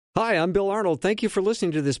Hi, I'm Bill Arnold. Thank you for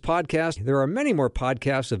listening to this podcast. There are many more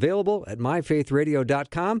podcasts available at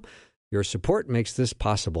myfaithradio.com. Your support makes this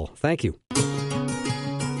possible. Thank you.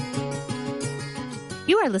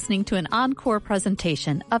 You are listening to an encore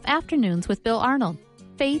presentation of Afternoons with Bill Arnold.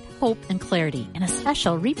 Faith, hope, and clarity in a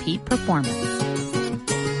special repeat performance.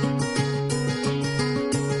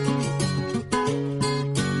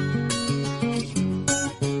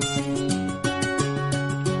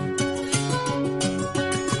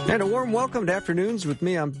 And a warm welcome to Afternoons with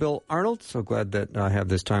me. I'm Bill Arnold. So glad that I have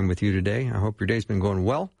this time with you today. I hope your day's been going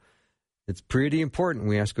well. It's pretty important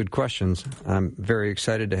we ask good questions. I'm very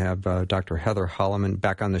excited to have Dr. Heather Holleman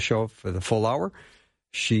back on the show for the full hour.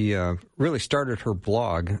 She really started her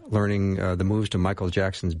blog learning the moves to Michael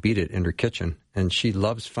Jackson's Beat It in her kitchen, and she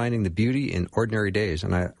loves finding the beauty in ordinary days,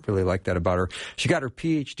 and I really like that about her. She got her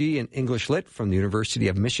Ph.D. in English Lit from the University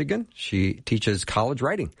of Michigan. She teaches college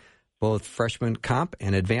writing, both freshman comp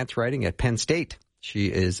and advanced writing at Penn State. She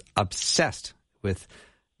is obsessed with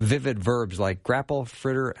vivid verbs like grapple,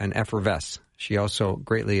 fritter, and effervesce. She also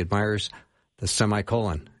greatly admires the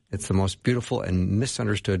semicolon. It's the most beautiful and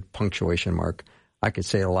misunderstood punctuation mark. I could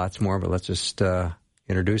say lots more, but let's just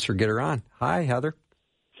introduce her, get her on. Hi, Heather.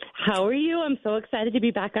 How are you? I'm so excited to be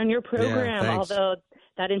back on your program, although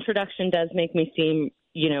that introduction does make me seem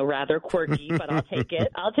rather quirky, but I'll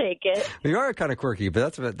take it. You are kind of quirky,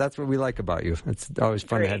 but that's what we like about you. It's always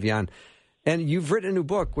fun to have you on. And you've written a new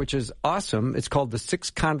book, which is awesome. It's called The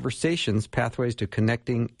 6 Conversations, Pathways to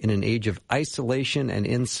Connecting in an Age of Isolation and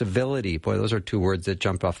Incivility. Boy, those are 2 words that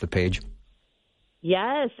jumped off the page.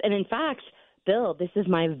 Yes, and in fact, Bill, this is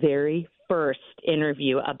my very first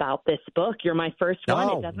interview about this book. You're my first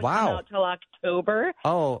one. It doesn't come out till October.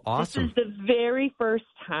 Oh, awesome. This is the very first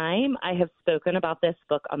time I have spoken about this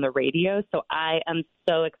book on the radio, so I am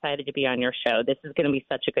so excited to be on your show. This is going to be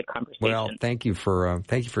such a good conversation. Well, thank you for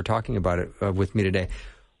talking about it with me today.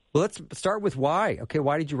 Well, let's start with why. Okay,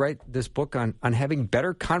 why did you write this book on having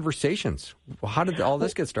better conversations? How did all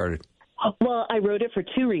this get started? Well, I wrote it for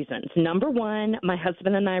 2 reasons. Number one, my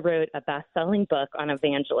husband and I wrote a best-selling book on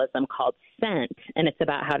evangelism called Sent, and it's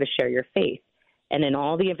about how to share your faith. And in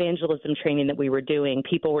all the evangelism training that we were doing,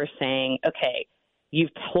 people were saying, okay,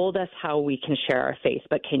 you've told us how we can share our faith,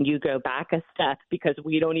 but can you go back a step because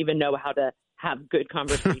we don't even know how to have good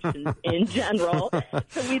conversations in general.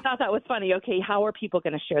 So we thought that was funny. Okay, how are people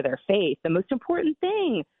going to share their faith? The most important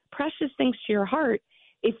thing, precious things to your heart,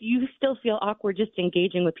 if you still feel awkward just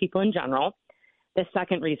engaging with people in general. The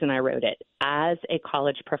second reason I wrote it, as a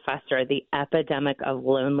college professor, the epidemic of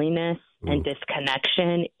loneliness and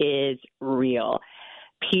disconnection is real.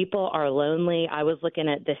 People are lonely. I was looking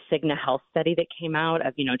at the Cigna Health study that came out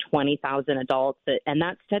of, 20,000 adults, and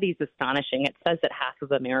that study is astonishing. It says that half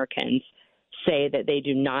of Americans say that they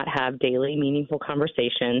do not have daily meaningful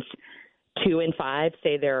conversations. 2 in 5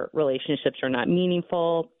 say their relationships are not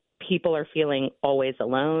meaningful. People are feeling always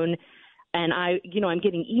alone. And I'm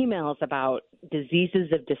getting emails about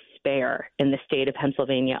diseases of despair in the state of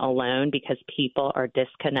Pennsylvania alone because people are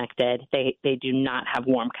disconnected. They do not have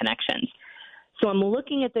warm connections. So I'm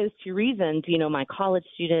looking at those 2 reasons, my college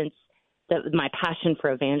students, my passion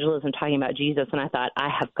for evangelism, talking about Jesus, and I thought, I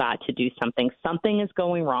have got to do something. Something is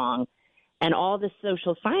going wrong. And all the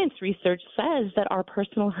social science research says that our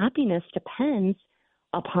personal happiness depends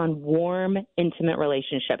upon warm, intimate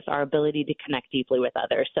relationships, our ability to connect deeply with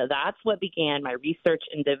others. So that's what began my research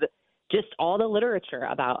into just all the literature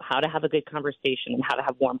about how to have a good conversation and how to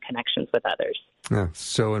have warm connections with others. Yeah,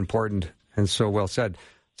 so important and so well said.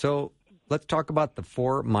 So let's talk about the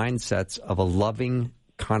 4 mindsets of a loving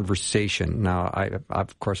conversation. Now, I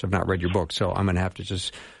of course, have not read your book, so I'm going to have to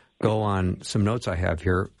just go on some notes I have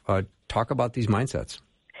here. Talk about these mindsets.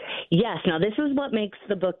 Yes. Now, this is what makes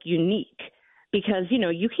the book unique. Because,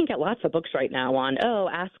 you can get lots of books right now on,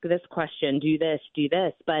 ask this question, do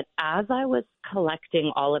this. But as I was collecting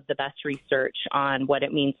all of the best research on what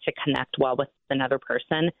it means to connect well with another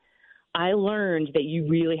person, I learned that you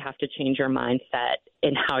really have to change your mindset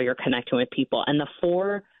in how you're connecting with people. And the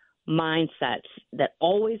 4 mindsets that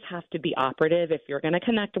always have to be operative if you're going to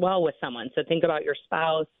connect well with someone. So think about your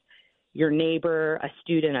spouse, your neighbor, a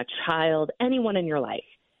student, a child, anyone in your life.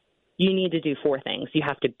 You need to do 4 things. You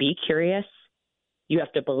have to be curious. You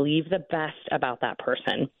have to believe the best about that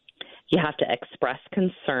person. You have to express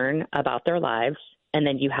concern about their lives, and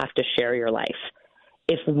then you have to share your life.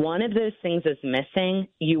 If one of those things is missing,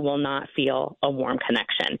 you will not feel a warm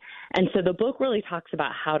connection. And so the book really talks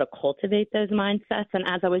about how to cultivate those mindsets. And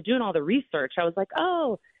as I was doing all the research, I was like,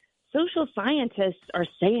 social scientists are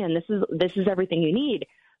saying this is everything you need.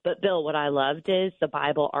 But, Bill, what I loved is the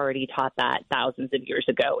Bible already taught that thousands of years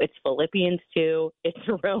ago. It's Philippians 2. It's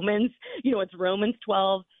Romans. It's Romans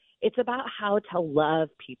 12. It's about how to love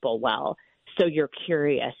people well. So you're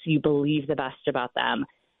curious. You believe the best about them.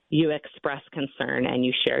 You express concern, and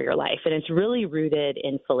you share your life. And it's really rooted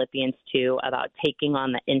in Philippians 2 about taking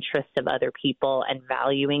on the interests of other people and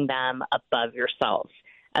valuing them above yourselves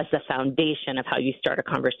as the foundation of how you start a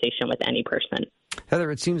conversation with any person.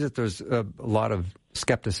 Heather, it seems that there's a lot of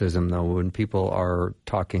skepticism, though, when people are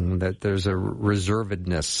talking, that there's a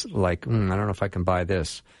reservedness, like, I don't know if I can buy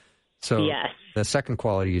this. So yes. The second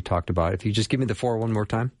quality you talked about, if you just give me the 4 one more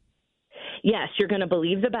time. Yes, you're going to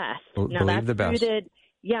believe the best. Believe the best.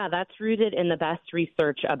 That's rooted in the best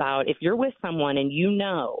research about if you're with someone and you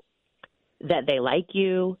know that they like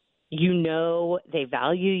you, you know they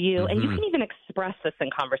value you, and you can even express this in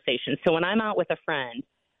conversation. So when I'm out with a friend,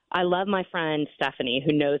 I love my friend Stephanie,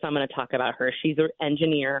 who knows I'm going to talk about her. She's an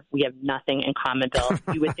engineer. We have nothing in common, Bill.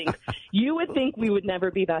 You would think we would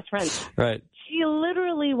never be best friends. Right. She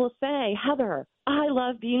literally will say, Heather, I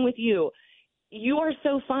love being with you. You are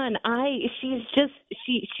so fun.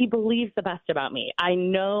 She believes the best about me. I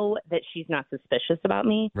know that she's not suspicious about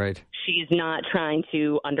me. Right. She's not trying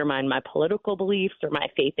to undermine my political beliefs or my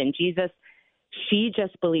faith in Jesus. She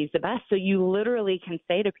just believes the best. So you literally can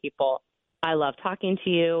say to people, I love talking to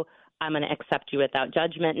you. I'm going to accept you without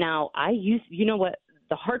judgment. Now, you know what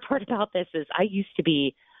the hard part about this is, I used to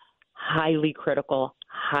be highly critical,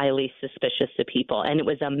 highly suspicious of people. And it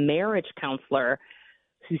was a marriage counselor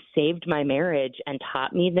who saved my marriage and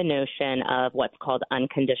taught me the notion of what's called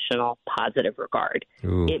unconditional positive regard.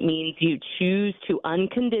 Ooh. It means you choose to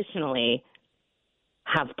unconditionally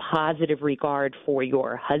have positive regard for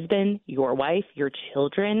your husband, your wife, your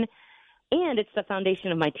children. And it's the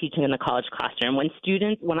foundation of my teaching in the college classroom.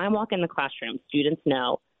 When I walk in the classroom, students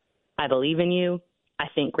know I believe in you. I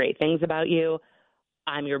think great things about you.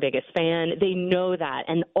 I'm your biggest fan. They know that.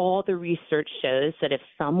 And all the research shows that if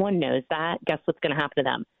someone knows that, guess what's going to happen to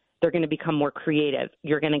them? They're going to become more creative.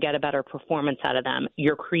 You're going to get a better performance out of them.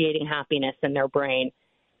 You're creating happiness in their brain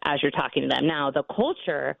as you're talking to them. Now, the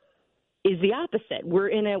culture is the opposite.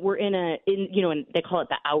 And they call it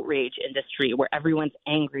the outrage industry, where everyone's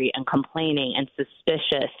angry and complaining and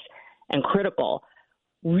suspicious and critical.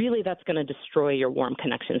 Really, that's going to destroy your warm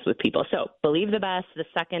connections with people. So believe the best. The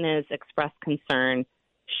second is express concern,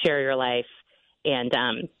 share your life, and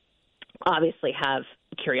obviously have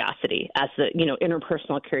curiosity as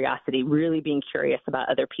interpersonal curiosity. Really being curious about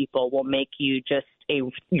other people will make you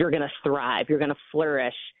you're going to thrive. You're going to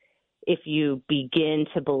flourish if you begin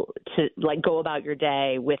to go about your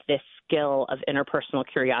day with this skill of interpersonal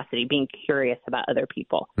curiosity, being curious about other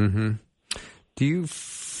people. Mm-hmm. Do you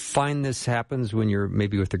find this happens when you're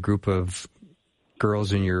maybe with a group of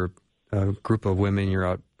girls and you're a group of women, you're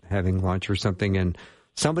out having lunch or something, and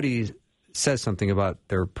somebody says something about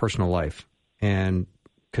their personal life? And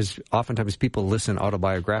because oftentimes people listen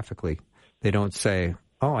autobiographically. They don't say,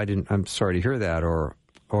 I'm sorry to hear that, or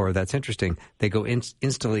that's interesting. They go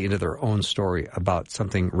instantly into their own story about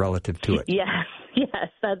something relative to it. Yes,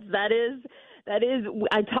 that is.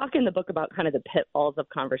 I talk in the book about kind of the pitfalls of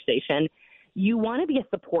conversation. You want to be a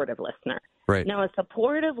supportive listener. Right. Now, a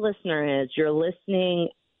supportive listener is you're listening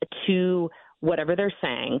to whatever they're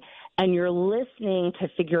saying, and you're listening to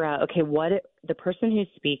figure out, okay, the person who's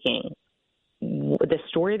speaking, the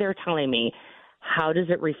story they're telling me, how does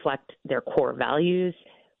it reflect their core values?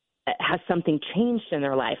 Has something changed in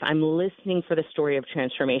their life? I'm listening for the story of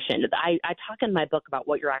transformation. I talk in my book about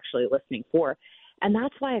what you're actually listening for, and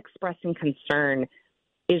that's why expressing concern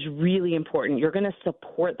is really important. You're going to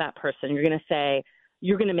support that person. You're going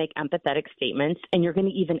to make empathetic statements, and you're going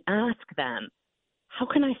to even ask them, how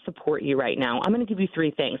can I support you right now? I'm going to give you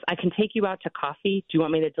 3 things. I can take you out to coffee. Do you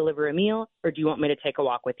want me to deliver a meal, or do you want me to take a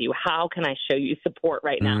walk with you? How can I show you support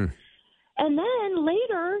right now? And then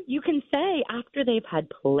later you can say, after they've had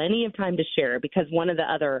plenty of time to share, because one of the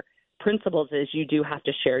other principles is you do have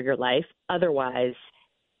to share your life. Otherwise,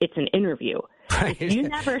 it's an interview. Right. If you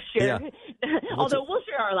never share, although we'll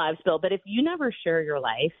share our lives, Bill, but if you never share your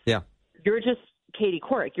life, you're just Katie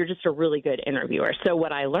Couric. You're just a really good interviewer. So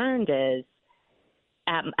what I learned is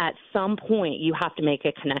at some point you have to make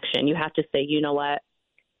a connection. You have to say, you know what,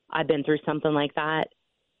 I've been through something like that.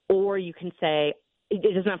 Or you can say, it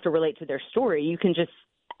doesn't have to relate to their story. You can just,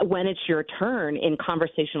 when it's your turn in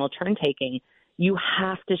conversational turn taking, you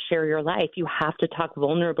have to share your life. You have to talk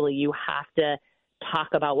vulnerably. You have to talk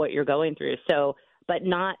about what you're going through. So, but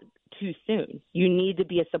not too soon. You need to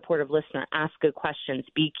be a supportive listener. Ask good questions.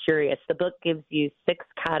 Be curious. The book gives you 6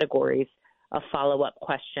 categories of follow-up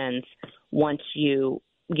questions once you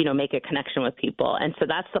make a connection with people. And so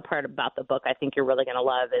that's the part about the book I think you're really going to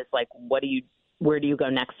love is like, where do you go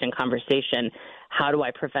next in conversation? How do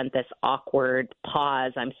I prevent this awkward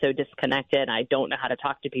pause? I'm so disconnected. I don't know how to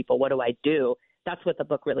talk to people. What do I do? That's what the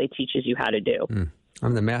book really teaches you how to do.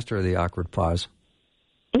 I'm the master of the awkward pause.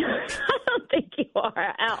 I don't think you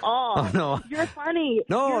are at all. Oh, no. You're funny.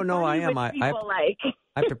 No, I am. I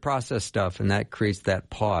have to process stuff, and that creates that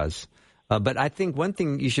pause. But I think one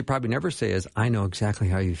thing you should probably never say is, I know exactly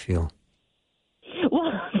how you feel.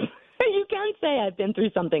 Well, you can say I've been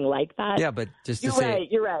through something like that. Yeah, but just to you're say... Right,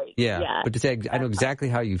 you're right. Yeah, but to say, I know exactly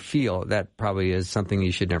how you feel, that probably is something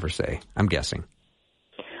you should never say, I'm guessing.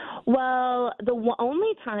 Well, the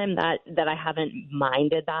only time that I haven't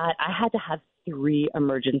minded that, I had to have 3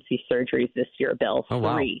 emergency surgeries this year, Bill. 3.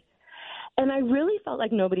 Wow. And I really felt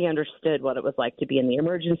like nobody understood what it was like to be in the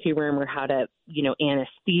emergency room or how to,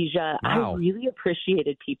 anesthesia. Wow. I really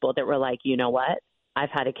appreciated people that were like, you know what? I've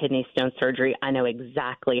had a kidney stone surgery. I know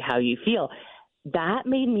exactly how you feel. That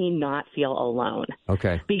made me not feel alone.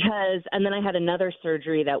 Okay. And then I had another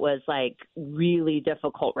surgery that was like really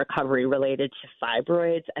difficult recovery related to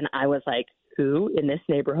fibroids. And I was like, who in this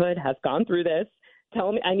neighborhood has gone through this?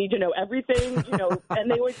 Tell me, I need to know everything, and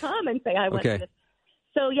they would come and say, I went through this.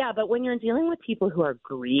 So, yeah, but when you're dealing with people who are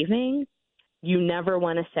grieving, you never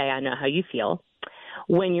want to say, I know how you feel.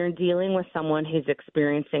 When you're dealing with someone who's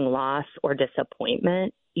experiencing loss or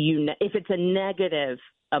disappointment, if it's a negative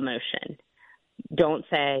emotion, don't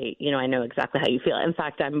say, I know exactly how you feel. In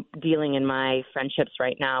fact, I'm dealing in my friendships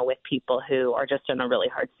right now with people who are just in a really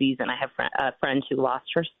hard season. I have a friend who lost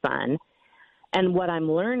her son. And what I'm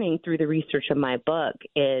learning through the research of my book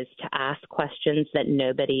is to ask questions that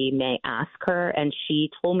nobody may ask her. And she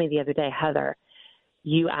told me the other day, Heather,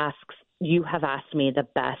 you have asked me the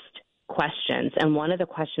best questions. And one of the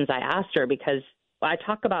questions I asked her, because I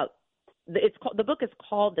talk about, the book is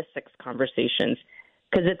called The 6 Conversations,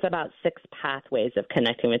 because it's about 6 pathways of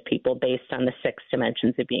connecting with people based on the 6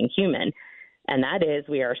 dimensions of being human. And that is,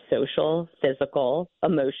 we are social, physical,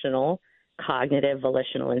 emotional, cognitive,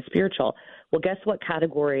 volitional, and spiritual. Well, guess what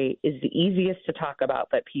category is the easiest to talk about,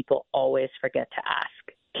 but people always forget to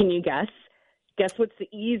ask? Can you guess? Guess what's the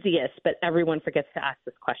easiest, but everyone forgets to ask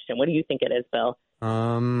this question? What do you think it is, Bill?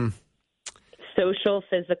 Social,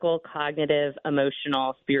 physical, cognitive,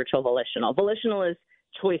 emotional, spiritual, volitional. Volitional is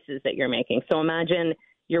choices that you're making. So imagine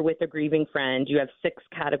you're with a grieving friend. You have 6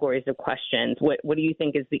 categories of questions. What do you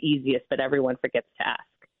think is the easiest, but everyone forgets to ask?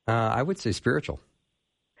 I would say spiritual.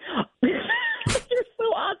 You're so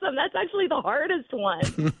awesome. That's actually the hardest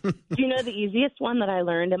one. Do you know the easiest one that I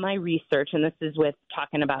learned in my research, and this is with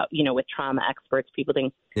talking about, with trauma experts, people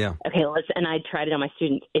think, okay, and I tried it on my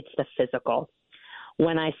students, it's the physical.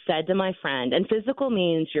 When I said to my friend, and physical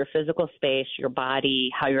means your physical space, your body,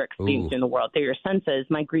 how you're experiencing the world, through your senses.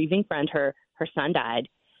 My grieving friend, her son died.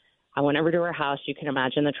 I went over to her house. You can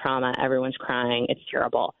imagine the trauma. Everyone's crying. It's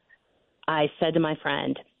terrible. I said to my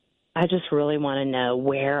friend, I just really want to know,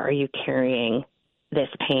 where are you carrying this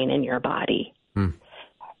pain in your body?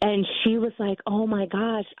 And she was like, oh, my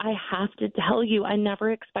gosh, I have to tell you, I never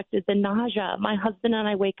expected the nausea. My husband and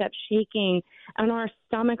I wake up shaking, and our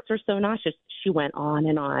stomachs are so nauseous. She went on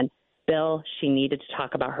and on. Bill, she needed to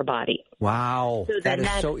talk about her body. Wow. So that is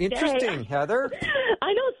so interesting, Heather.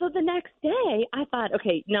 I know. So the next day, I thought,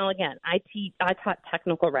 okay, now again, I taught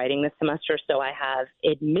technical writing this semester, so I have,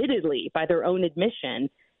 admittedly, by their own admission,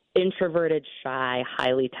 introverted, shy,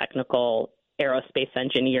 highly technical aerospace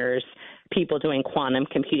engineers, people doing quantum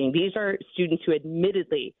computing. These are students who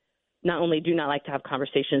admittedly not only do not like to have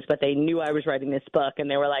conversations, but they knew I was writing this book,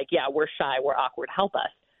 and they were like, yeah, we're shy, we're awkward, help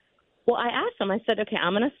us. Well, I asked them, I said, okay,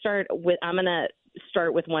 I'm going to start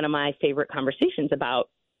with one of my favorite conversations about,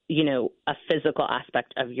 a physical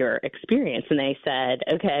aspect of your experience. And they said,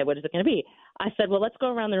 okay, what is it going to be? I said, well, let's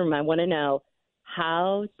go around the room. I want to know,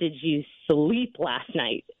 how did you sleep last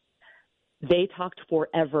night? They talked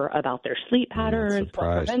forever about their sleep patterns,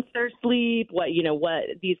 what prevents their sleep, what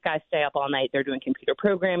these guys stay up all night. They're doing computer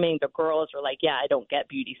programming. The girls are like, yeah, I don't get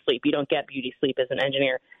beauty sleep. You don't get beauty sleep as an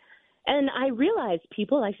engineer. And I realized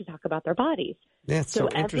people like to talk about their bodies. That's so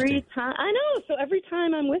interesting. So every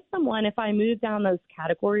time I'm with someone, if I move down those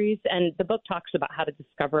categories, and the book talks about how to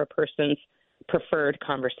discover a person's preferred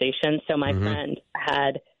conversation. So my friend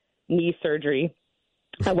had knee surgery.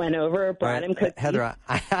 I went over, brought him cookies. Heather,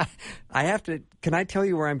 I have to, can I tell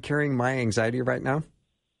you where I'm carrying my anxiety right now?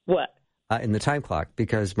 What? In the time clock,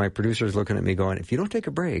 because my producer is looking at me going, if you don't take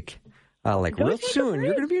a break, real soon,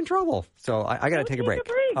 you're going to be in trouble. So I got to take a break.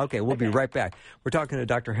 Okay, we'll be right back. We're talking to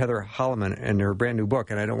Dr. Heather Holleman and her brand new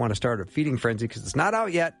book, and I don't want to start a feeding frenzy because it's not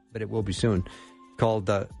out yet, but it will be soon. called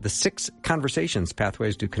The 6 Conversations,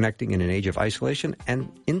 Pathways to Connecting in an Age of Isolation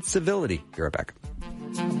and Incivility. Be right back.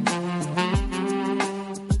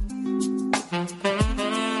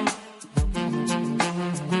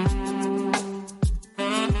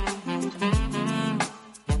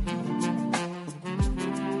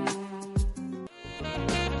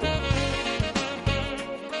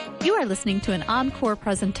 You are listening to an encore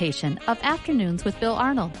presentation of Afternoons with Bill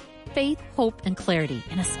Arnold. Faith, hope, and clarity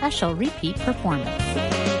in a special repeat performance.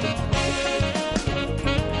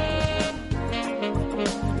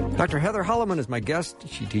 Dr. Heather Holleman is my guest.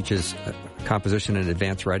 She teaches composition and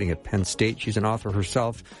advanced writing at Penn State. She's an author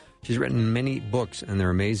herself. She's written many books, and they're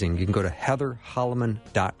amazing. You can go to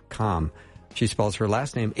heatherholleman.com. She spells her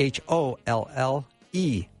last name Holleman,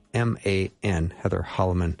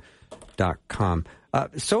 heatherholleman.com.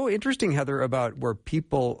 So interesting, Heather, about where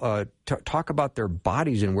people talk about their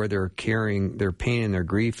bodies and where they're carrying their pain and their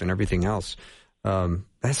grief and everything else.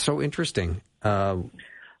 That's so interesting.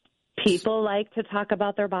 People like to talk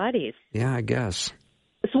about their bodies. Yeah, I guess.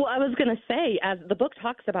 So I was going to say, as the book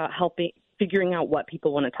talks about figuring out what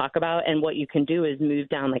people want to talk about, and what you can do is move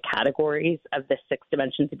down the categories of the 6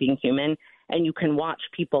 dimensions of being human, and you can watch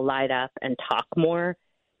people light up and talk more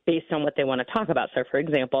based on what they want to talk about. So, for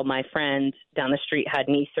example, my friend down the street had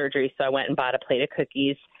knee surgery, so I went and bought a plate of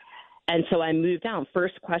cookies. And so I moved down.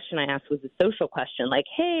 First question I asked was a social question, like,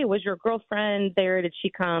 hey, was your girlfriend there? Did she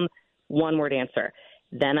come? One-word answer.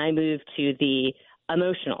 Then I moved to the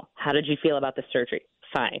emotional. How did you feel about the surgery?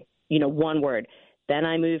 Fine. One word. Then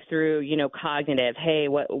I moved through, cognitive. Hey,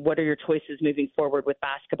 what are your choices moving forward with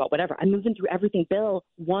basketball? Whatever. I'm moving through everything. Bill,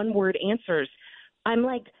 one-word answers. I'm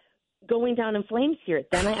like going down in flames here.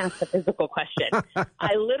 Then I asked the physical question.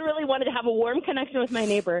 I literally wanted to have a warm connection with my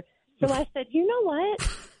neighbor. So I said, you know what?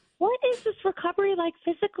 What is this recovery like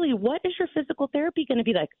physically? What is your physical therapy going to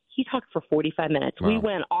be like? He talked for 45 minutes. Wow. We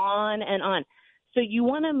went on and on. So you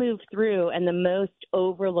want to move through, and the most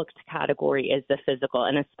overlooked category is the physical,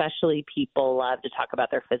 and especially people love to talk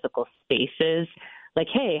about their physical spaces. Like,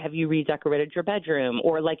 hey, have you redecorated your bedroom?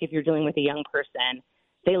 Or like if you're dealing with a young person,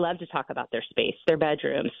 they love to talk about their space, their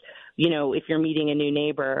bedrooms. If you're meeting a new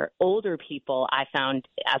neighbor, older people, I found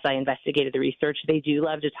as I investigated the research, they do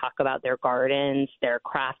love to talk about their gardens, their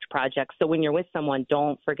craft projects. So when you're with someone,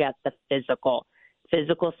 don't forget the physical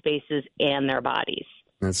spaces and their bodies.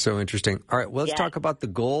 That's so interesting. All right, well, let's talk about the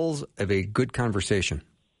goals of a good conversation.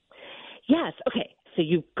 Yes. Okay. So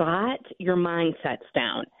you've got your mindsets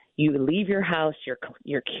down. You leave your house,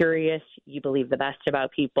 you're curious, you believe the best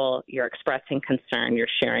about people, you're expressing concern, you're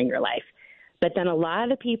sharing your life. But then a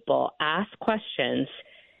lot of people ask questions,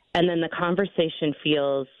 and then the conversation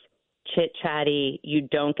feels chit-chatty. You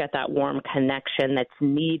don't get that warm connection that's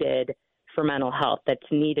needed for mental health, that's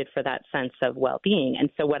needed for that sense of well-being.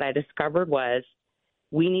 And so what I discovered was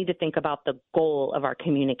we need to think about the goal of our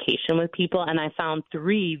communication with people, and I found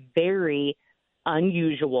 3 very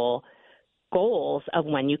unusual goals of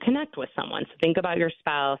when you connect with someone. So think about your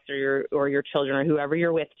spouse or your children or whoever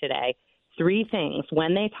you're with today. 3 things.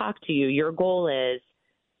 When they talk to you, your goal is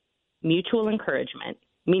mutual encouragement,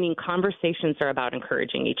 meaning conversations are about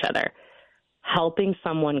encouraging each other, helping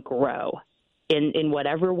someone grow in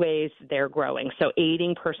whatever ways they're growing. So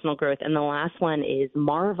aiding personal growth. And the last one is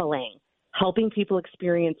marveling, helping people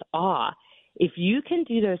experience awe. If you can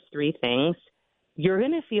do those 3 things, you're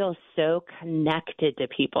going to feel so connected to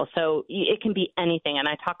people. So it can be anything. And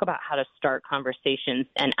I talk about how to start conversations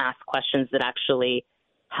and ask questions that actually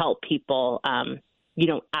help people,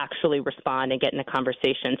 actually respond and get in a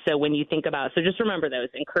conversation. So when you think about, so just remember those: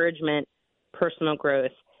 encouragement, personal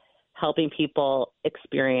growth, helping people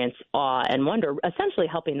experience awe and wonder, essentially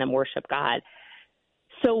helping them worship God.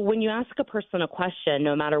 So when you ask a person a question,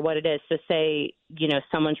 no matter what it is, so say,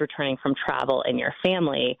 someone's returning from travel in your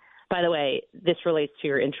family. By the way, this relates to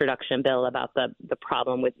your introduction, Bill, about the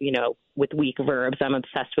problem with weak verbs. I'm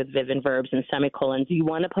obsessed with vivid verbs and semicolons. You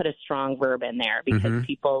want to put a strong verb in there because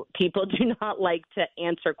people do not like to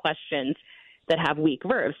answer questions that have weak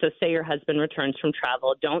verbs. So say your husband returns from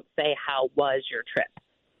travel. Don't say, how was your trip?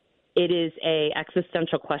 It is a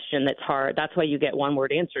existential question that's hard. That's why you get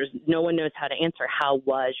one-word answers. No one knows how to answer, how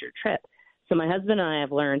was your trip? So my husband and I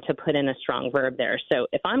have learned to put in a strong verb there. So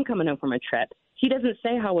if I'm coming home from a trip, he doesn't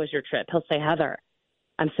say, how was your trip? He'll say, Heather,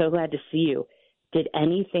 I'm so glad to see you. Did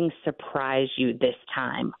anything surprise you this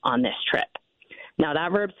time on this trip? Now,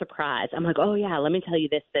 that verb surprise, I'm like, oh, yeah, let me tell you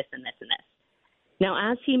this, this, and this, and this.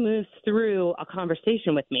 Now, as he moves through a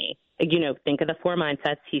conversation with me, think of the 4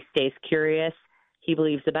 mindsets. He stays curious. He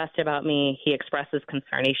believes the best about me. He expresses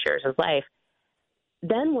concern. He shares his life.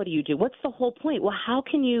 Then what do you do? What's the whole point? Well, how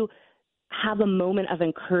can you have a moment of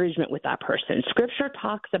encouragement with that person. Scripture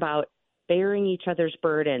talks about bearing each other's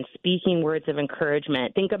burdens, speaking words of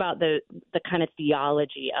encouragement. Think about the kind of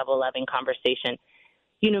theology of a loving conversation.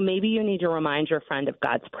 Maybe you need to remind your friend of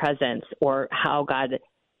God's presence or how God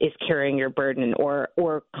is carrying your burden,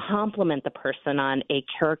 or compliment the person on a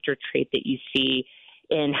character trait that you see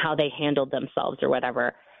in how they handled themselves or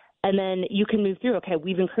whatever. And then you can move through, okay,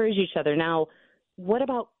 we've encouraged each other. Now, what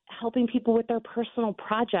about helping people with their personal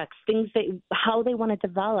projects, how they want to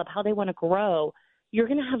develop, how they want to grow? You're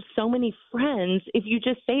going to have so many friends if you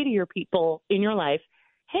just say to your people in your life,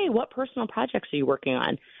 hey, what personal projects are you working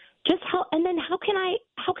on? And then how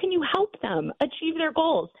can you help them achieve their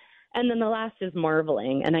goals? And then the last is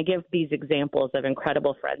marveling. And I give these examples of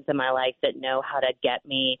incredible friends in my life that know how to get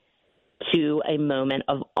me to a moment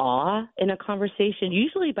of awe in a conversation,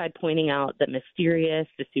 usually by pointing out the mysterious,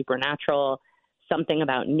 the supernatural, something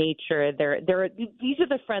about nature. These are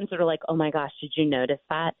the friends that are like, oh my gosh, did you notice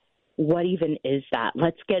that? What even is that?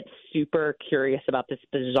 Let's get super curious about this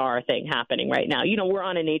bizarre thing happening right now. We're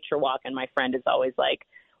on a nature walk, and my friend is always like,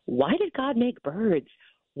 why did God make birds?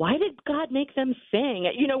 Why did God make them sing?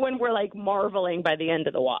 When we're like marveling by the end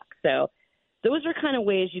of the walk. So those are kind of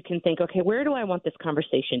ways you can think, okay, where do I want this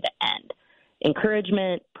conversation to end?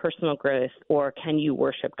 Encouragement, personal growth, or can you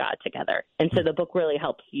worship God together? And so the book really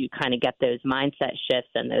helps you kind of get those mindset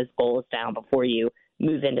shifts and those goals down before you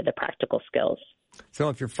move into the practical skills. So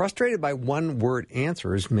if you're frustrated by one-word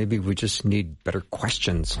answers, maybe we just need better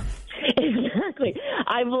questions. Exactly.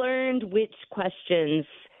 I've learned which questions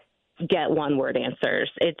get one-word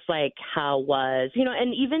answers. It's like, how was,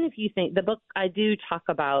 and even if you think the book, I do talk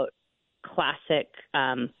about classic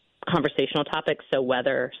conversational topics, so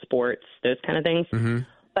weather, sports, those kind of things. Mm-hmm.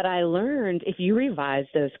 But I learned if you revise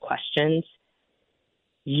those questions,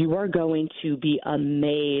 you are going to be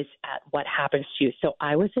amazed at what happens to you. So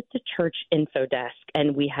I was at the church info desk,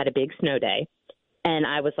 and we had a big snow day. And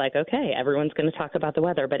I was like, okay, everyone's going to talk about the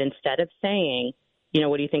weather. But instead of saying,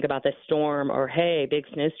 what do you think about this storm? Or, hey, big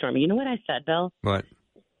snowstorm. You know what I said, Bill? What?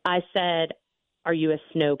 I said, are you a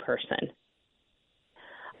snow person?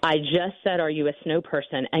 I just said, are you a snow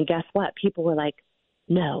person? And guess what? People were like,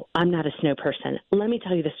 no, I'm not a snow person. Let me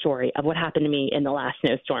tell you the story of what happened to me in the last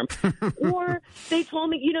snowstorm. Or they told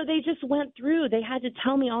me, they just went through. They had to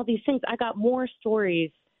tell me all these things. I got more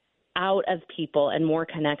stories out of people and more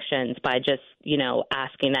connections by just,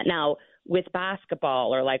 asking that. Now, with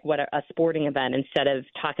basketball or like a sporting event, instead of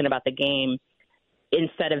talking about the game,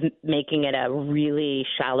 instead of making it a really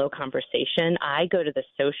shallow conversation, I go to the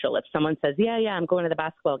social. If someone says, yeah, I'm going to the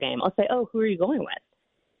basketball game, I'll say, oh, who are you going with?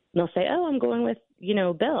 And they'll say, oh, I'm going with,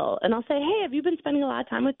 Bill. And I'll say, hey, have you been spending a lot of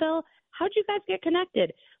time with Bill? How'd you guys get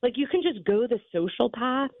connected? Like, you can just go the social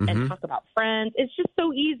path and talk about friends. It's just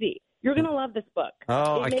so easy. You're going to love this book.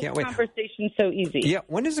 Oh, I can't wait. It makes conversation so easy. Yeah.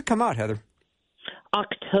 When does it come out, Heather?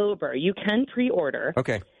 October. You can pre-order.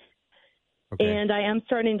 Okay. And I am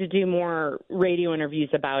starting to do more radio interviews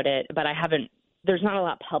about it, but there's not a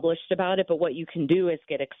lot published about it, but what you can do is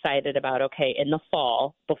get excited about, okay, in the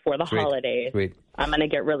fall, before the holidays, I'm going to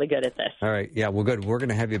get really good at this. All right. Yeah, well, good. We're going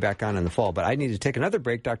to have you back on in the fall, but I need to take another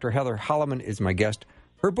break. Dr. Heather Holleman is my guest.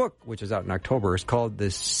 Her book, which is out in October, is called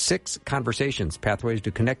The 6 Conversations, Pathways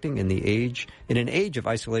to Connecting in an Age of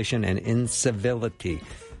Isolation and Incivility.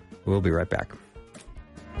 We'll be right back.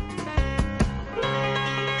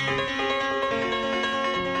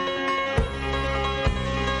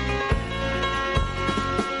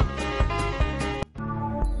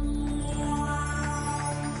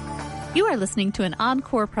 You are listening to an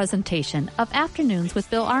encore presentation of Afternoons with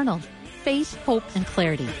Bill Arnold. Faith, hope, and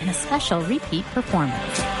clarity in a special repeat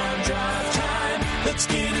performance. Time. Let's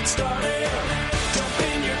get it started. Jump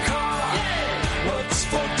in your car. Yeah. What's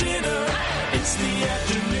for dinner? It's the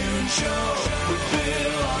afternoon show with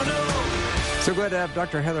Bill Arnold. So glad to have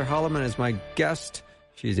Dr. Heather Holleman as my guest.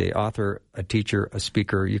 She's an author, a teacher, a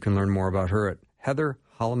speaker. You can learn more about her at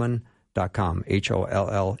heatherholleman.com,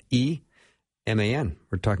 HOLLEMAN.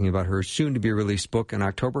 We're talking about her soon-to-be-released book in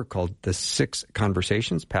October called The 6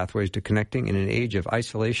 Conversations, Pathways to Connecting in an Age of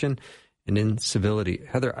Isolation and Incivility.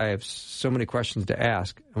 Heather, I have so many questions to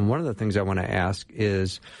ask, and one of the things I want to ask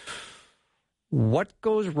is, what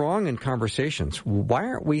goes wrong in conversations? Why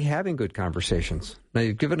aren't we having good conversations? Now,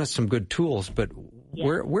 you've given us some good tools, but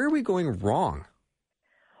where are we going wrong?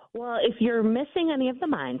 Well, if you're missing any of the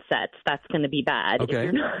mindsets, that's going to be bad. Okay.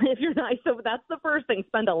 If you're not, so that's the first thing.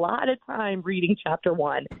 Spend a lot of time reading chapter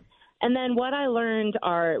 1. And then what I learned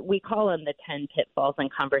we call them the 10 pitfalls in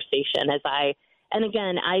conversation. I kind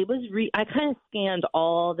of scanned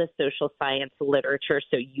all the social science literature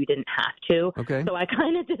so you didn't have to. Okay. So I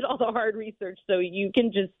kind of did all the hard research so you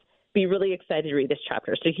can just be really excited to read this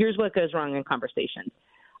chapter. So here's what goes wrong in conversations.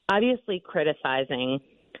 Obviously, criticizing,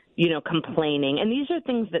 complaining, and these are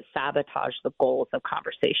things that sabotage the goals of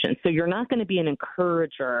conversation. So you're not going to be an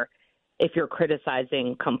encourager if you're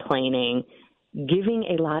criticizing, complaining, giving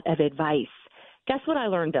a lot of advice. Guess what I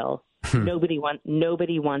learned, Bill? Nobody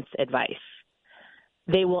wants advice.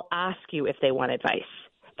 They will ask you if they want advice.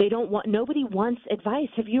 Nobody wants advice.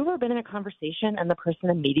 Have you ever been in a conversation and the person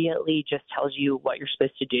immediately just tells you what you're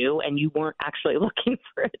supposed to do and you weren't actually looking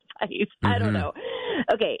for advice? I don't know.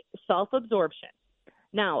 Okay, self-absorption.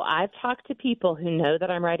 Now, I've talked to people who know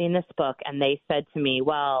that I'm writing this book, and they said to me,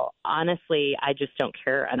 well, honestly, I just don't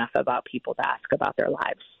care enough about people to ask about their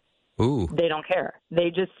lives. Ooh. They don't care. They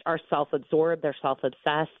just are self-absorbed. They're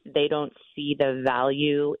self-obsessed. They don't see the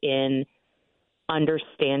value in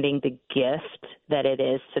understanding the gift that it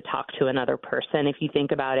is to talk to another person. If you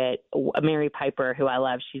think about it, Mary Piper, who I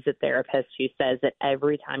love, she's a therapist who says that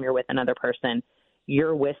every time you're with another person,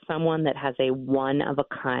 you're with someone that has a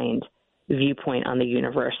one-of-a-kind viewpoint on the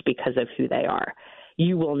universe because of who they are.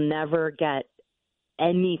 You will never get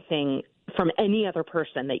anything from any other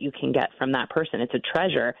person that you can get from that person. It's a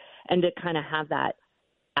treasure. And to kind of have that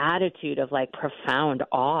attitude of like profound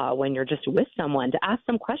awe when you're just with someone, to ask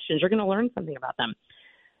them questions, you're going to learn something about them.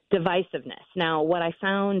 Divisiveness. Now,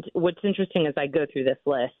 what's interesting as I go through this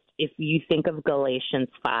list, if you think of Galatians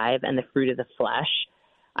 5 and the fruit of the flesh,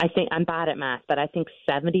 I think I'm bad at math, but I think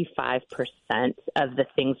 75% of the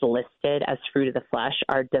things listed as fruit of the flesh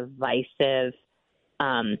are divisive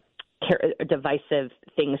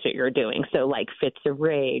things that you're doing. So like fits of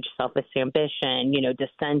rage, selfish ambition,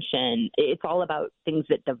 dissension. It's all about things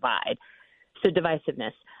that divide. So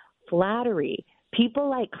divisiveness. Flattery. People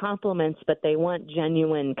like compliments, but they want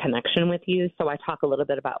genuine connection with you. So I talk a little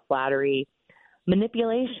bit about flattery.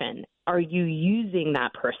 Manipulation. Are you using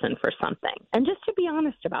that person for something? And just to be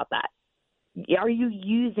honest about that, are you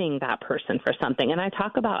using that person for something? And I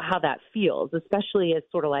talk about how that feels, especially as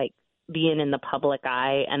sort of like being in the public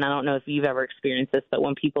eye. And I don't know if you've ever experienced this, but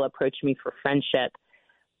when people approach me for friendship,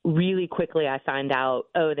 really quickly I find out,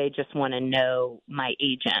 they just want to know my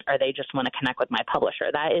agent or they just want to connect with my publisher.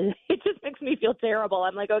 It just makes me feel terrible.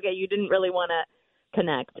 I'm like, okay, you didn't really want to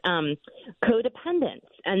connect. Codependence.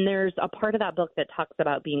 And there's a part of that book that talks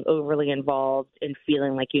about being overly involved and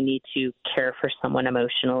feeling like you need to care for someone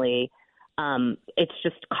emotionally. It's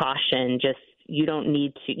just caution. You don't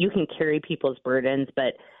need to, you can carry people's burdens,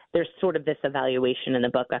 but there's sort of this evaluation in the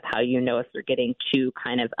book of how you know if you're getting too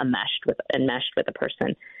kind of enmeshed with a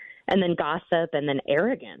person. And then gossip and then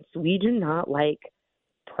arrogance. We do not like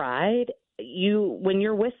pride. When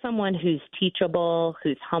you're with someone who's teachable,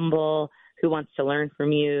 who's humble, who wants to learn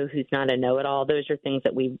from you, who's not a know-it-all, those are things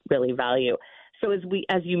that we really value. So as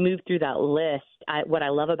you move through that list, what I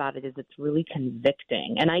love about it is it's really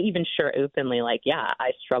convicting. And I even share openly, like, yeah,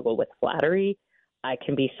 I struggle with flattery. I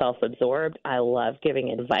can be self-absorbed. I love giving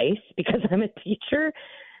advice because I'm a teacher.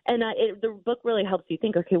 And the book really helps you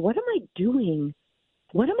think, okay, what am I doing?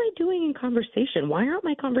 What am I doing in conversation? Why aren't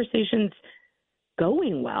my conversations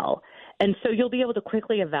going well? And so you'll be able to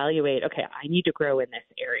quickly evaluate, okay, I need to grow in this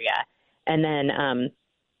area. And then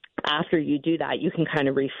after you do that, you can kind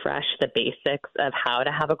of refresh the basics of how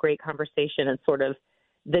to have a great conversation and sort of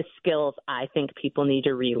the skills I think people need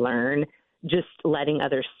to relearn, just letting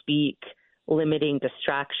others speak, limiting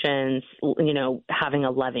distractions, having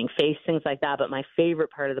a loving face, things like that. But my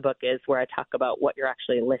favorite part of the book is where I talk about what you're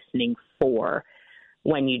actually listening for.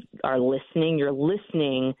 When you are listening, you're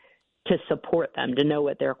listening to support them, to know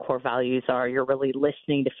what their core values are. You're really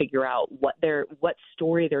listening to figure out what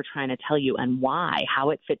story they're trying to tell you and why, how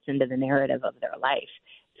it fits into the narrative of their life.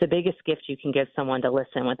 It's the biggest gift you can give someone to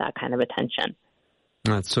listen with that kind of attention.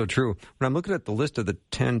 That's so true. When I'm looking at the list of the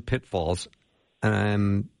 10 pitfalls, and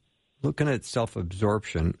I'm looking at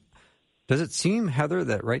self-absorption, does it seem, Heather,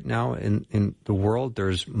 that right now in the world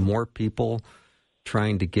there's more people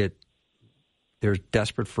trying to they're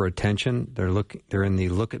desperate for attention. They're in the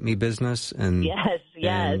look at me business and yes.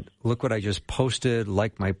 And look what I just posted,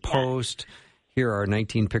 like my post. Yes. Here are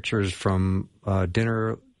 19 pictures from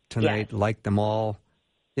dinner tonight, yes. Like them all.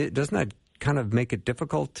 Doesn't that kind of make it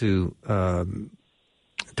difficult to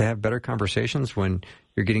have better conversations when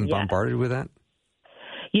you're getting bombarded with that?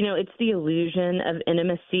 It's the illusion of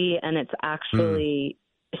intimacy, and it's actually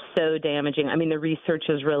so damaging. I mean, the research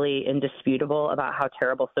is really indisputable about how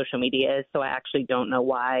terrible social media is, so I actually don't know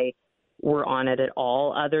why we're on it at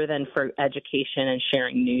all, other than for education and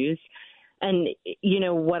sharing news. And,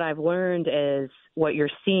 what I've learned is what you're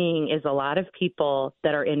seeing is a lot of people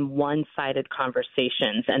that are in one-sided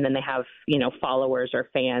conversations, and then they have, followers or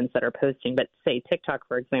fans that are posting. But say TikTok,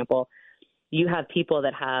 for example, you have people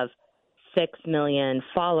that have 6 million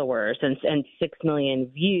followers and 6 million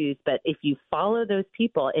views. But if you follow those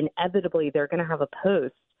people, inevitably they're going to have a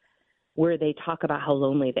post where they talk about how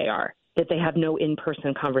lonely they are, that they have no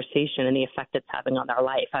in-person conversation and the effect it's having on their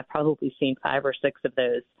life. I've probably seen 5 or 6 of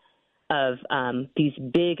those, of these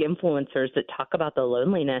big influencers that talk about the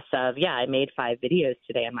loneliness of, yeah, I made 5 videos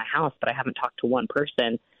today in my house, but I haven't talked to one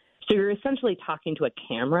person. So you're essentially talking to a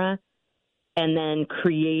camera and then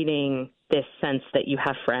creating this sense that you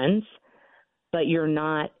have friends, but you're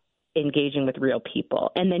not engaging with real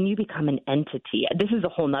people. And then you become an entity. This is a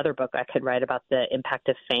whole nother book I could write about the impact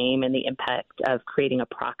of fame and the impact of creating a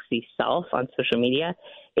proxy self on social media.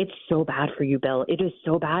 It's so bad for you, Bill. It is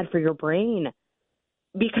so bad for your brain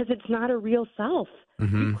because it's not a real self.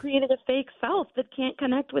 Mm-hmm. You created a fake self that can't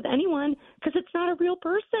connect with anyone because it's not a real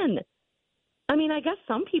person. I mean, I guess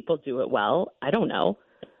some people do it well. I don't know.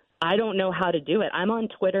 I don't know how to do it. I'm on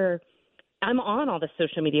Twitter. I'm on all the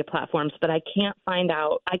social media platforms, but I can't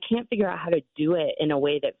figure out how to do it in a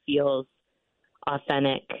way that feels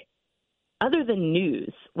authentic other than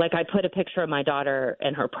news. Like I put a picture of my daughter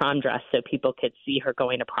in her prom dress so people could see her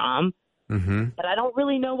going to prom. Mm-hmm. But I don't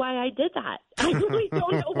really know why I did that. I really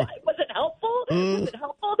don't know why. Was it helpful? Was it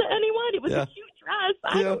helpful to anyone? It was a cute dress.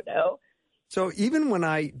 I don't know. So even when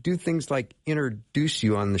I do things like introduce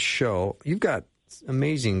you on the show, you've got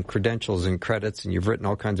amazing credentials and credits, and you've written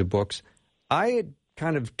all kinds of books. I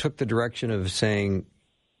kind of took the direction of saying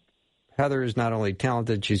Heather is not only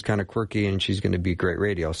talented, she's kind of quirky, and she's going to be great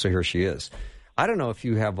radio. So here she is. I don't know if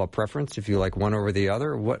you have a preference, if you like one over the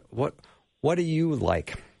other. What do you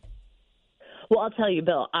like? Well, I'll tell you,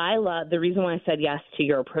 Bill, I love the reason why I said yes to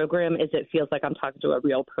your program is it feels like I'm talking to a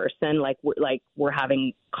real person, like we're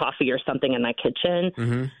having coffee or something in my kitchen.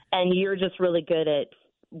 Mm-hmm. And you're just really good at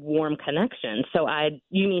warm connections. So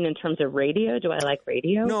you mean in terms of radio? Do I like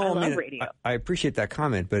radio? No, I love radio. I appreciate that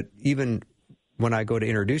comment, but even when I go to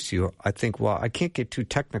introduce you, I think, well, I can't get too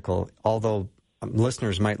technical, although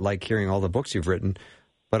listeners might like hearing all the books you've written,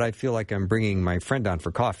 but I feel like I'm bringing my friend on for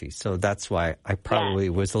coffee. So that's why I probably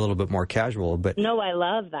was a little bit more casual. But no, I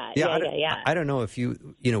love that. Yeah. I don't know if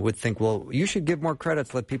you would think, well, you should give more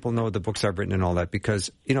credits, let people know the books I've written and all that, because,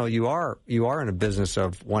 you are in a business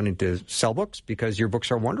of wanting to sell books because your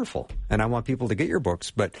books are wonderful. And I want people to get your books.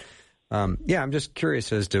 But, I'm just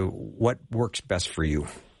curious as to what works best for you.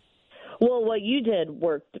 Well, what you did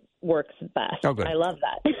works best. Oh, good. I love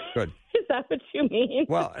that. Good. Is that what you mean?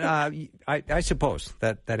 Well, I suppose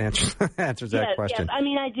that answers that question. Yes. I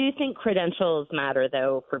mean, I do think credentials matter,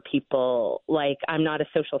 though, for people. Like, I'm not a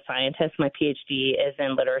social scientist. My PhD is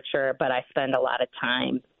in literature, but I spend a lot of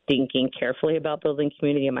time thinking carefully about building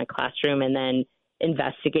community in my classroom and then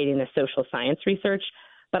investigating the social science research.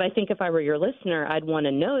 But I think if I were your listener, I'd want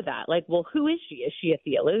to know that. Like, well, who is she? Is she a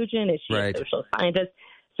theologian? Is she a social scientist?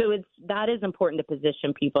 So that is important to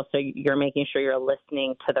position people so you're making sure you're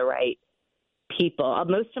listening to the right people.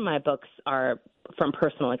 Most of my books are from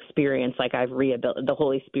personal experience, like the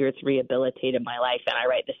Holy Spirit's rehabilitated my life, and I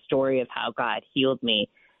write the story of how God healed me.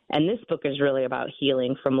 And this book is really about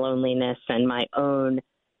healing from loneliness and my own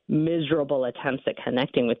miserable attempts at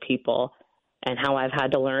connecting with people and how I've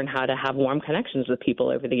had to learn how to have warm connections with people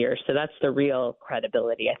over the years. So that's the real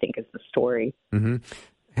credibility, I think, is the story. Mm-hmm.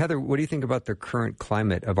 Heather, what do you think about the current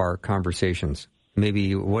climate of our conversations?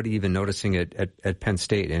 Maybe what are you even noticing at Penn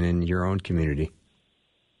State and in your own community?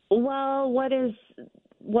 Well,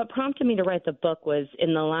 what prompted me to write the book was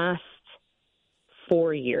in the last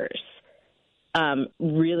 4 years,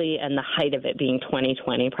 really, and the height of it being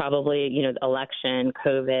 2020, probably, the election,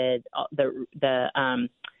 COVID, the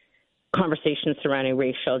conversations surrounding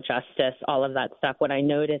racial justice, all of that stuff. What I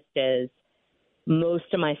noticed is most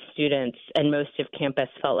of my students and most of campus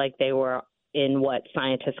felt like they were in what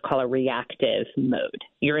scientists call a reactive mode.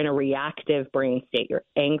 You're in a reactive brain state. You're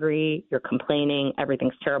angry, you're complaining,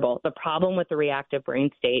 everything's terrible. The problem with the reactive brain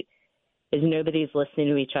state is nobody's listening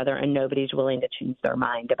to each other and nobody's willing to change their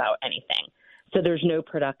mind about anything. So there's no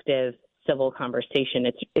productive civil conversation.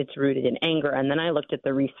 It's rooted in anger. And then I looked at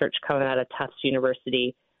the research coming out of Tufts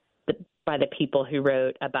University by the people who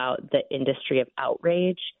wrote about the industry of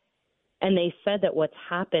outrage. And they said that what's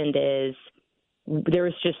happened is there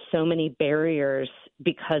was just so many barriers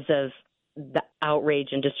because of the outrage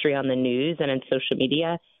industry on the news and in social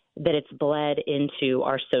media that it's bled into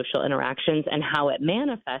our social interactions. And how it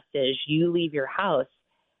manifests is you leave your house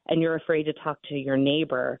and you're afraid to talk to your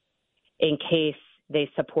neighbor in case they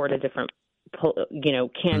support a different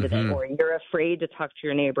candidate, mm-hmm. or you're afraid to talk to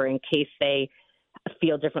your neighbor in case they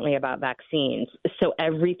feel differently about vaccines. So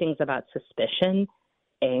everything's about suspicion,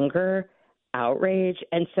 anger, outrage.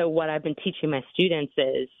 And so what I've been teaching my students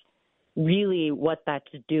is really what that's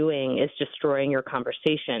doing is destroying your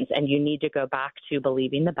conversations, and you need to go back to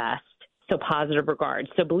believing the best. So positive regard.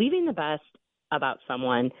 So believing the best about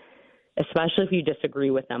someone, especially if you disagree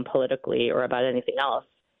with them politically or about anything else,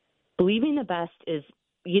 believing the best is,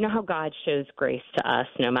 you know how God shows grace to us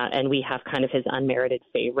and we have kind of his unmerited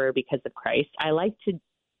favor because of Christ. I like to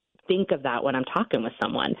think of that when I'm talking with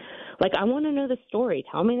someone. Like, I want to know the story.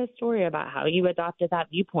 Tell me the story about how you adopted that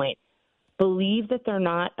viewpoint. Believe that they're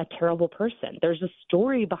not a terrible person. There's a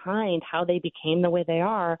story behind how they became the way they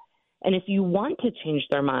are. And if you want to change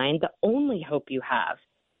their mind, the only hope you have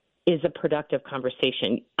is a productive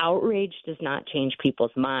conversation. Outrage does not change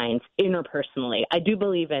people's minds interpersonally. I do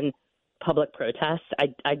believe in public protests.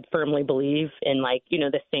 I firmly believe in,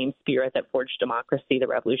 the same spirit that forged democracy, the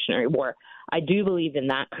Revolutionary War. I do believe in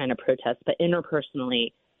that kind of protest. But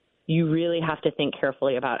interpersonally, you really have to think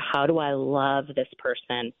carefully about, how do I love this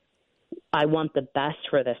person? I want the best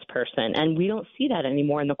for this person. And we don't see that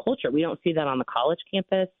anymore in the culture. We don't see that on the college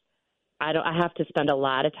campus. I have to spend a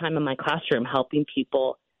lot of time in my classroom helping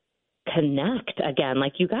people connect again,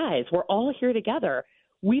 like you guys. We're all here together.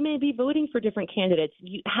 We may be voting for different candidates.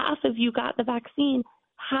 Half of you got the vaccine.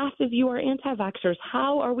 Half of you are anti-vaxxers.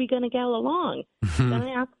 How are we going to get along?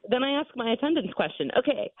 Then I ask my attendance question.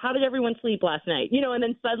 Okay, how did everyone sleep last night? And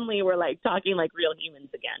then suddenly we're talking like real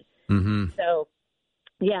humans again. Mm-hmm. So,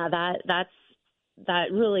 yeah, that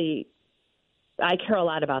really, I care a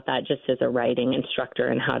lot about that just as a writing instructor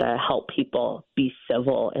and how to help people be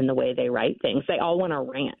civil in the way they write things. They all want to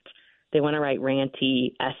rant. They want to write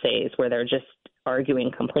ranty essays where they're just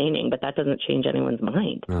arguing, complaining, but that doesn't change anyone's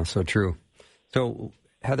mind. Oh, so true. So,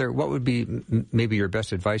 Heather, what would be maybe your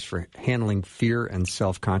best advice for handling fear and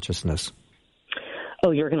self-consciousness?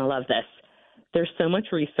 Oh, you're going to love this. There's so much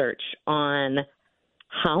research on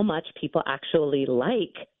how much people actually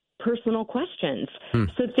like personal questions.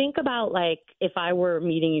 So think about, if I were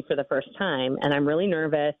meeting you for the first time and I'm really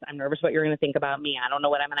nervous, I'm nervous what you're going to think about me, I don't know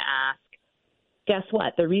what I'm going to ask. Guess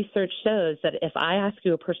what? The research shows that if I ask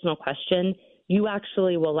you a personal question, you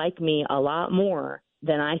actually will like me a lot more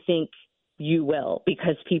than I think you will,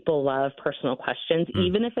 because people love personal questions.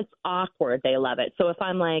 Even if it's awkward, they love it. So if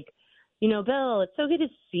I'm like, Bill, it's so good to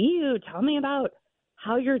see you. Tell me about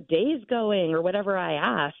how your day's going, or whatever I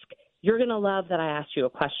ask, you're going to love that I asked you a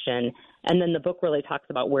question. And then the book really talks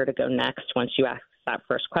about where to go next once you ask that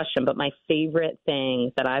first question. But my favorite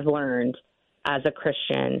thing that I've learned as a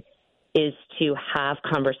Christian is to have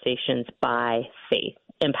conversations by faith,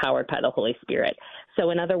 empowered by the Holy Spirit. So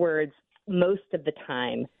in other words, most of the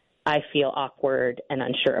time I feel awkward and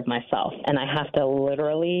unsure of myself. And I have to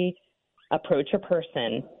literally approach a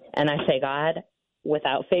person and I say, God,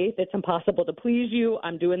 without faith, it's impossible to please you.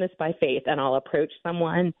 I'm doing this by faith. And I'll approach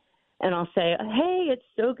someone and I'll say, hey, it's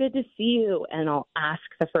so good to see you. And I'll ask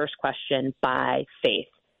the first question by faith,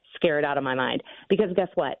 scare it out of my mind. Because guess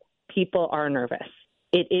what? People are nervous.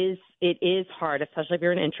 It is hard, especially if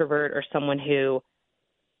you're an introvert or someone who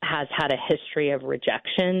has had a history of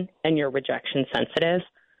rejection and you're rejection sensitive.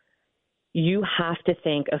 You have to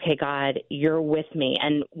think, okay, God, you're with me.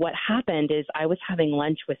 And what happened is I was having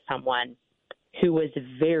lunch with someone who was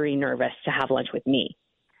very nervous to have lunch with me.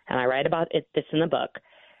 And I write about this in the book.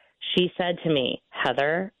 She said to me,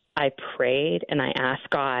 Heather, I prayed and I asked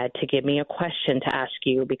God to give me a question to ask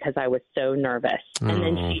you because I was so nervous. And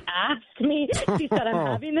then she asked me, she said, I'm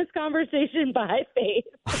having this conversation by faith.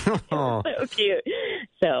 It was so cute.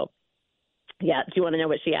 So, yeah, do you want to know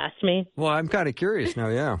what she asked me? Well, I'm kind of curious now,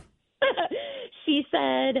 yeah. She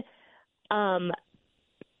said,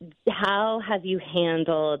 how have you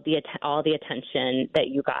handled all the attention that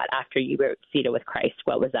you got after you were seated with Christ?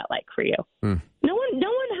 What was that like for you? No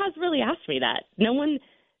one has really asked me that. No one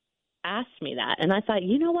asked me that. And I thought,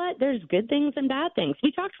 you know what? There's good things and bad things.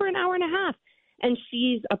 We talked for an hour and a half. And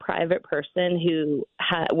she's a private person who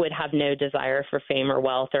would have no desire for fame or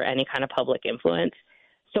wealth or any kind of public influence.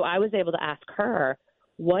 So I was able to ask her,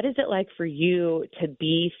 what is it like for you to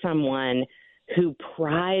be someone who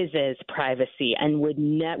prizes privacy and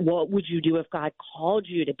what would you do if God called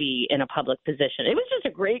you to be in a public position? It was just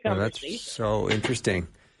a great conversation. That's so interesting.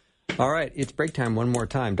 All right, it's break time one more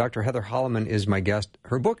time. Dr. Heather Holleman is my guest.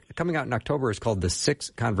 Her book coming out in October is called The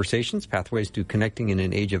 6 Conversations, Pathways to Connecting in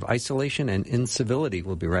an Age of Isolation and Incivility.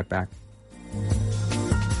 We'll be right back.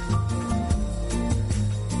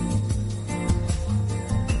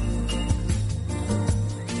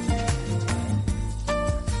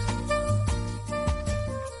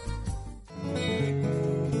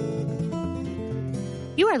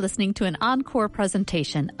 You are listening to an encore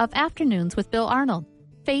presentation of Afternoons with Bill Arnold.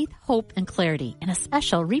 Faith, hope, and clarity in a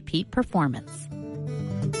special repeat performance.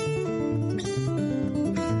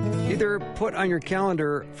 either put on your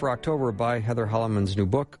calendar for October, buy Heather Holleman's new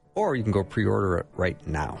book, or you can go pre-order it right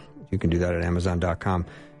now. You can do that at Amazon.com.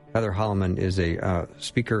 Heather Holleman is a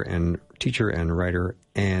speaker and teacher and writer,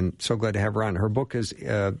 and so glad to have her on. Her book is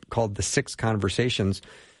called The Six Conversations,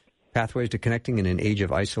 Pathways to Connecting in an Age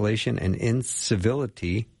of Isolation and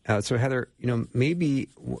Incivility. So, Heather, maybe,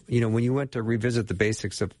 when you went to revisit the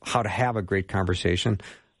basics of how to have a great conversation,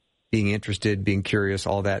 being interested, being curious,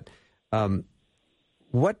 all that,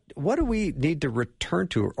 what do we need to return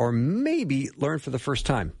to or maybe learn for the first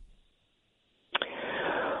time?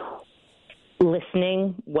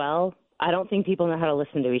 Listening well. I don't think people know how to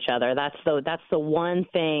listen to each other. That's the one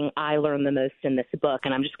thing I learned the most in this book,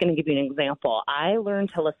 and I'm just going to give you an example. I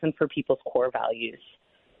learned to listen for people's core values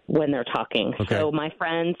when they're talking. Okay. So my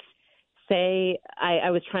friends say,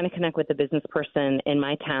 I was trying to connect with a business person in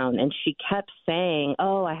my town, and she kept saying,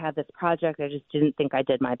 oh, I had this project. I just didn't think I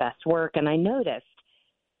did my best work. And I noticed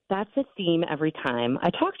that's a theme every time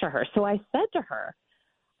I talk to her. So I said to her,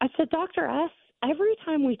 Dr. S., every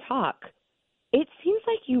time we talk, it seems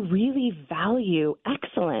like you really value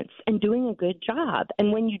excellence and doing a good job.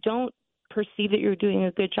 And when you don't perceive that you're doing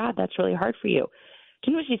a good job, that's really hard for you.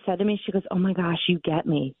 Do you know what she said to me? She goes, oh, my gosh, you get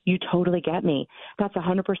me. You totally get me. That's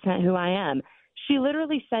 100% who I am. She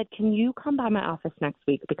literally said, can you come by my office next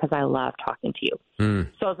week because I love talking to you.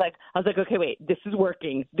 So I was like, okay, wait, this is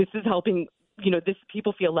working. This is helping. This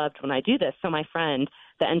people feel loved when I do this. So my friend,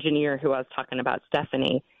 the engineer who I was talking about,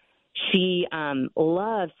 Stephanie, she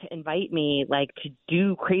loves to invite me, to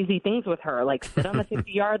do crazy things with her, like sit on the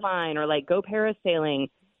 50-yard line or, go parasailing.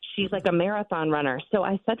 She's like a marathon runner. So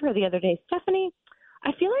I said to her the other day, Stephanie,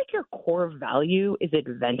 I feel like your core value is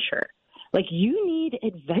adventure. You need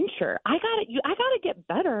adventure. I gotta get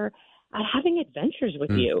better at having adventures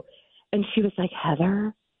with you. And she was like,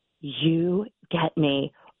 Heather, you get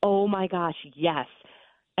me. Oh, my gosh, yes.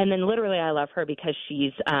 And then literally I love her because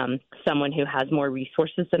she's someone who has more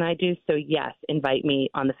resources than I do. So, yes, invite me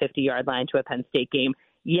on the 50-yard line to a Penn State game.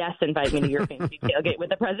 Yes, invite me to your fancy tailgate with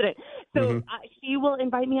the president. So she will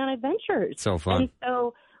invite me on adventures. So fun. And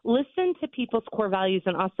so listen to people's core values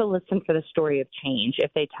and also listen for the story of change.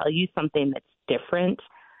 If they tell you something that's different,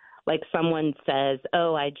 like someone says,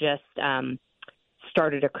 oh, I just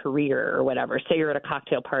started a career or whatever. Say you're at a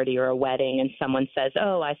cocktail party or a wedding and someone says,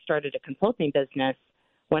 oh, I started a consulting business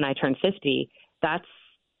when I turned 50, that's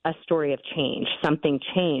a story of change. Something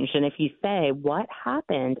changed. And if you say, what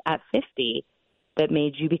happened at 50 that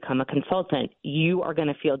made you become a consultant, you are going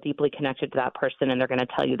to feel deeply connected to that person, and they're going to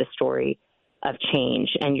tell you the story of change.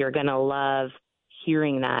 And you're going to love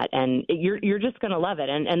hearing that. And you're just going to love it.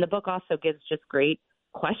 And the book also gives just great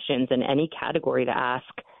questions in any category to ask.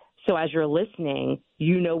 So as you're listening,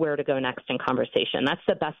 you know where to go next in conversation. That's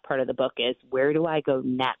the best part of the book is, where do I go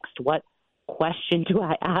next? What question do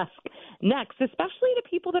I ask next, especially to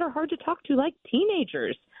people that are hard to talk to, like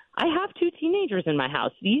teenagers? I have 2 teenagers in my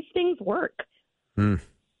house. These things work.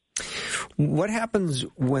 What happens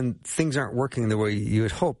when things aren't working the way you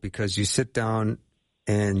had hoped? Because you sit down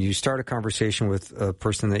and you start a conversation with a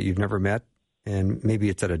person that you've never met, and maybe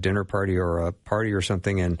it's at a dinner party or a party or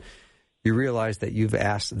something, and you realize that you've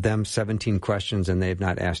asked them 17 questions and they have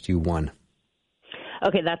not asked you one.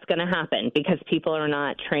 Okay, that's going to happen because people are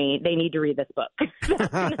not trained. They need to read this book.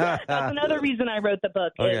 That's another reason I wrote the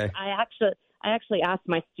book. Is I actually asked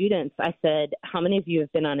my students, I said, how many of you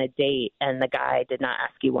have been on a date and the guy did not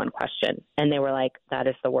ask you one question? And they were like, that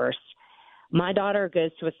is the worst. My daughter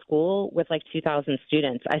goes to a school with 2,000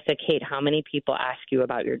 students. I said, Kate, how many people ask you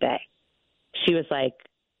about your day? She was like,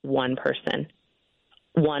 one person.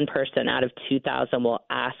 One person out of 2,000 will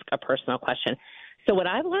ask a personal question. So what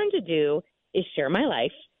I've learned to do is share my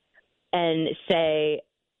life and say,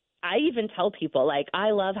 I even tell people,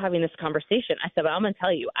 I love having this conversation. I said, but I'm going to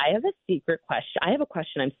tell you, I have a secret question. I have a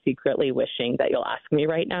question I'm secretly wishing that you'll ask me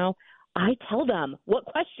right now. I tell them what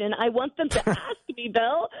question I want them to ask me,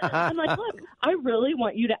 Bill. I'm like, look, I really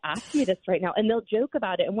want you to ask me this right now. And they'll joke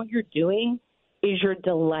about it. And what you're doing is you're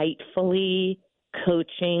delightfully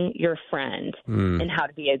coaching your friend in how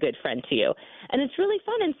to be a good friend to you. And it's really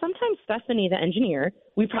fun. And sometimes Stephanie, the engineer,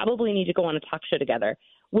 we probably need to go on a talk show together.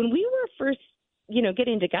 When we were first,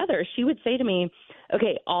 getting together, she would say to me,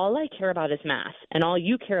 okay, all I care about is math and all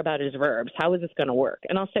you care about is verbs. How is this going to work?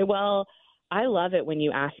 And I'll say, well, I love it when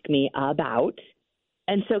you ask me about.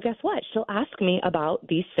 And so guess what? She'll ask me about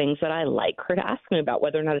these things that I like her to ask me about,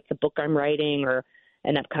 whether or not it's a book I'm writing or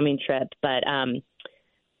an upcoming trip. But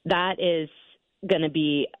that is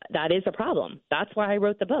a problem. That's why I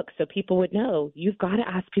wrote the book. So people would know you've got to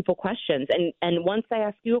ask people questions. And once I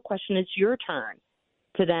ask you a question, it's your turn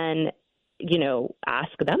to then,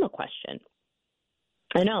 ask them a question.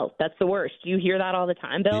 I know. That's the worst. Do you hear that all the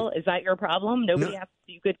time, Bill? Is that your problem? Nobody asks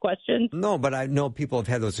you good questions? No, but I know people have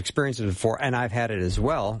had those experiences before, and I've had it as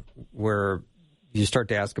well, where you start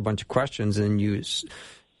to ask a bunch of questions, and you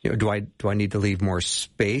know, do I need to leave more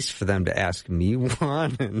space for them to ask me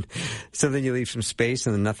one? And so then you leave some space,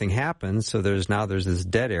 and then nothing happens. So there's this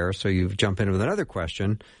dead air. So you jump in with another question,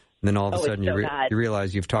 and then all of a sudden you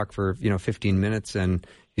realize you've talked for 15 minutes, and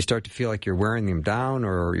you start to feel like you're wearing them down,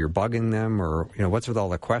 or you're bugging them, or what's with all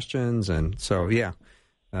the questions? And so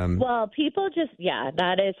well, people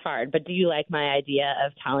that is hard. But do you like my idea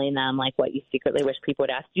of telling them like what you secretly wish people would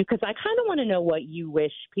ask you? Because I kind of want to know what you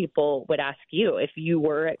wish people would ask you. If you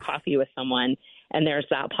were at coffee with someone and there's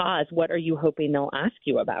that pause, what are you hoping they'll ask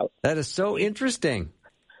you about? That is so interesting.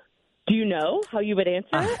 Do you know how you would answer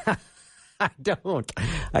it?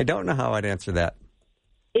 I don't know how I'd answer that.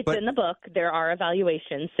 It's in the book. There are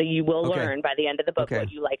evaluations, so you will learn by the end of the book what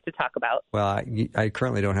you like to talk about. Well, I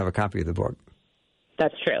currently don't have a copy of the book.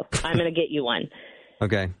 That's true. I'm going to get you one.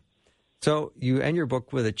 Okay. So you end your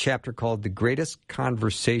book with a chapter called The Greatest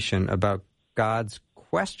Conversation about God's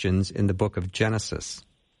Questions in the Book of Genesis.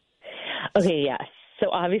 Okay, yes. So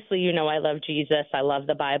obviously, I love Jesus. I love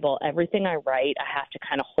the Bible. Everything I write, I have to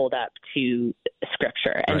kind of hold up to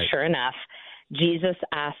Scripture. And sure enough, Jesus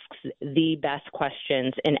asks the best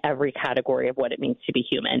questions in every category of what it means to be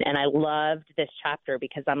human. And I loved this chapter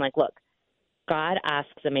because I'm like, look, God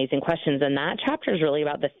asks amazing questions. And that chapter is really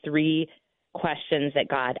about the 3 questions that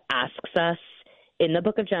God asks us in the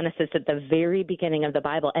book of Genesis at the very beginning of the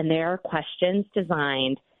Bible. And they are questions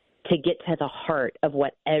designed to get to the heart of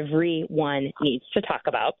what everyone needs to talk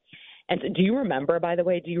about. And so do you remember, by the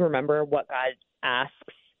way, what God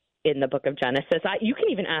asks in the book of Genesis? You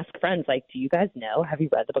can even ask friends, like, do you guys know? Have you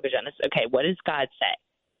read the book of Genesis? Okay, what does God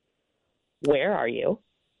say? Where are you?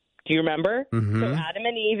 Do you remember? Mm-hmm. So Adam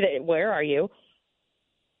and Eve, where are you?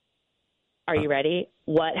 Are you ready?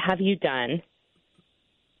 What have you done?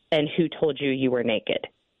 And who told you you were naked?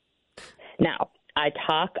 Now, I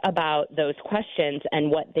talk about those questions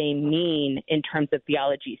and what they mean in terms of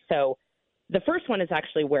theology. So the first one is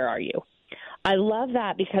actually, where are you? I love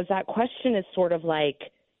that because that question is sort of like,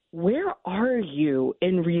 where are you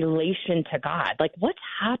in relation to God? Like, what's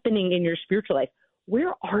happening in your spiritual life?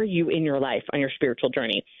 Where are you in your life on your spiritual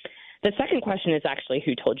journey? The second question is actually,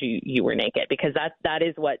 who told you you were naked? Because that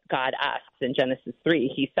is what God asks in Genesis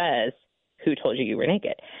 3. He says, who told you were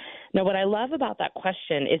naked? Now, what I love about that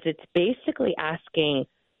question is it's basically asking,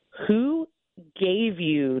 who gave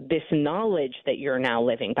you this knowledge that you're now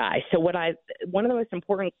living by? So one of the most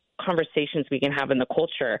important conversations we can have in the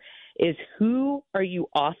culture is, who are you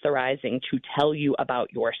authorizing to tell you about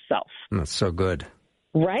yourself? That's so good.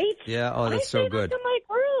 Right? Yeah. Oh, that's so good. I say that to my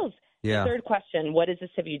girls. Yeah. The third question, what is this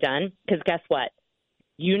have you done? Because guess what?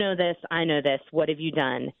 You know this. I know this. What have you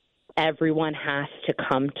done? Everyone has to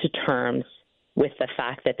come to terms with the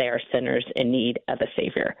fact that they are sinners in need of a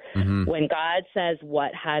Savior. Mm-hmm. When God says,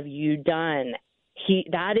 what have you done?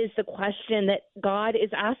 That is the question that God is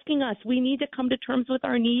asking us. We need to come to terms with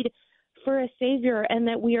our need for a Savior and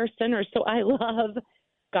that we are sinners. So I love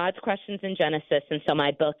God's questions in Genesis. And so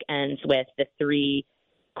my book ends with the 3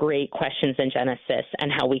 great questions in Genesis and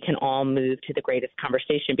how we can all move to the greatest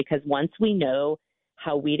conversation. Because once we know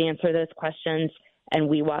how we'd answer those questions and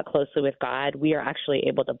we walk closely with God, we are actually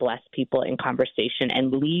able to bless people in conversation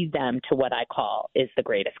and lead them to what I call is the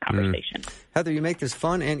greatest conversation. Heather, you make this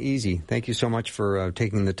fun and easy. Thank you so much for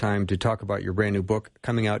taking the time to talk about your brand new book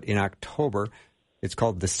coming out in October. It's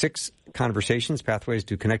called The 6 Conversations, Pathways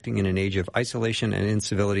to Connecting in an Age of Isolation and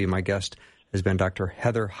Incivility. My guest has been Dr.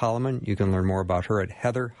 Heather Holleman. You can learn more about her at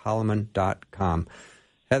heatherholleman.com.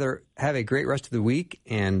 Heather, have a great rest of the week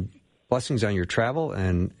and blessings on your travel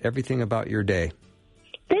and everything about your day.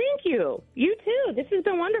 Thank you. You too. This has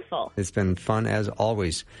been wonderful. It's been fun as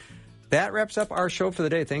always. That wraps up our show for the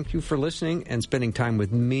day. Thank you for listening and spending time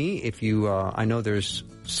with me. If you, I know there's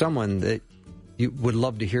someone that you would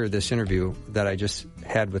love to hear this interview that I just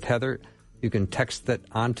had with Heather. You can text that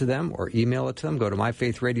on to them or email it to them. Go to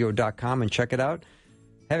myfaithradio.com and check it out.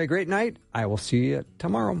 Have a great night. I will see you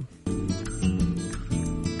tomorrow.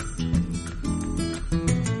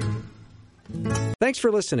 Thanks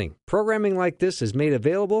for listening. Programming like this is made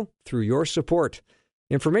available through your support.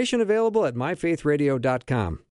 Information available at myfaithradio.com.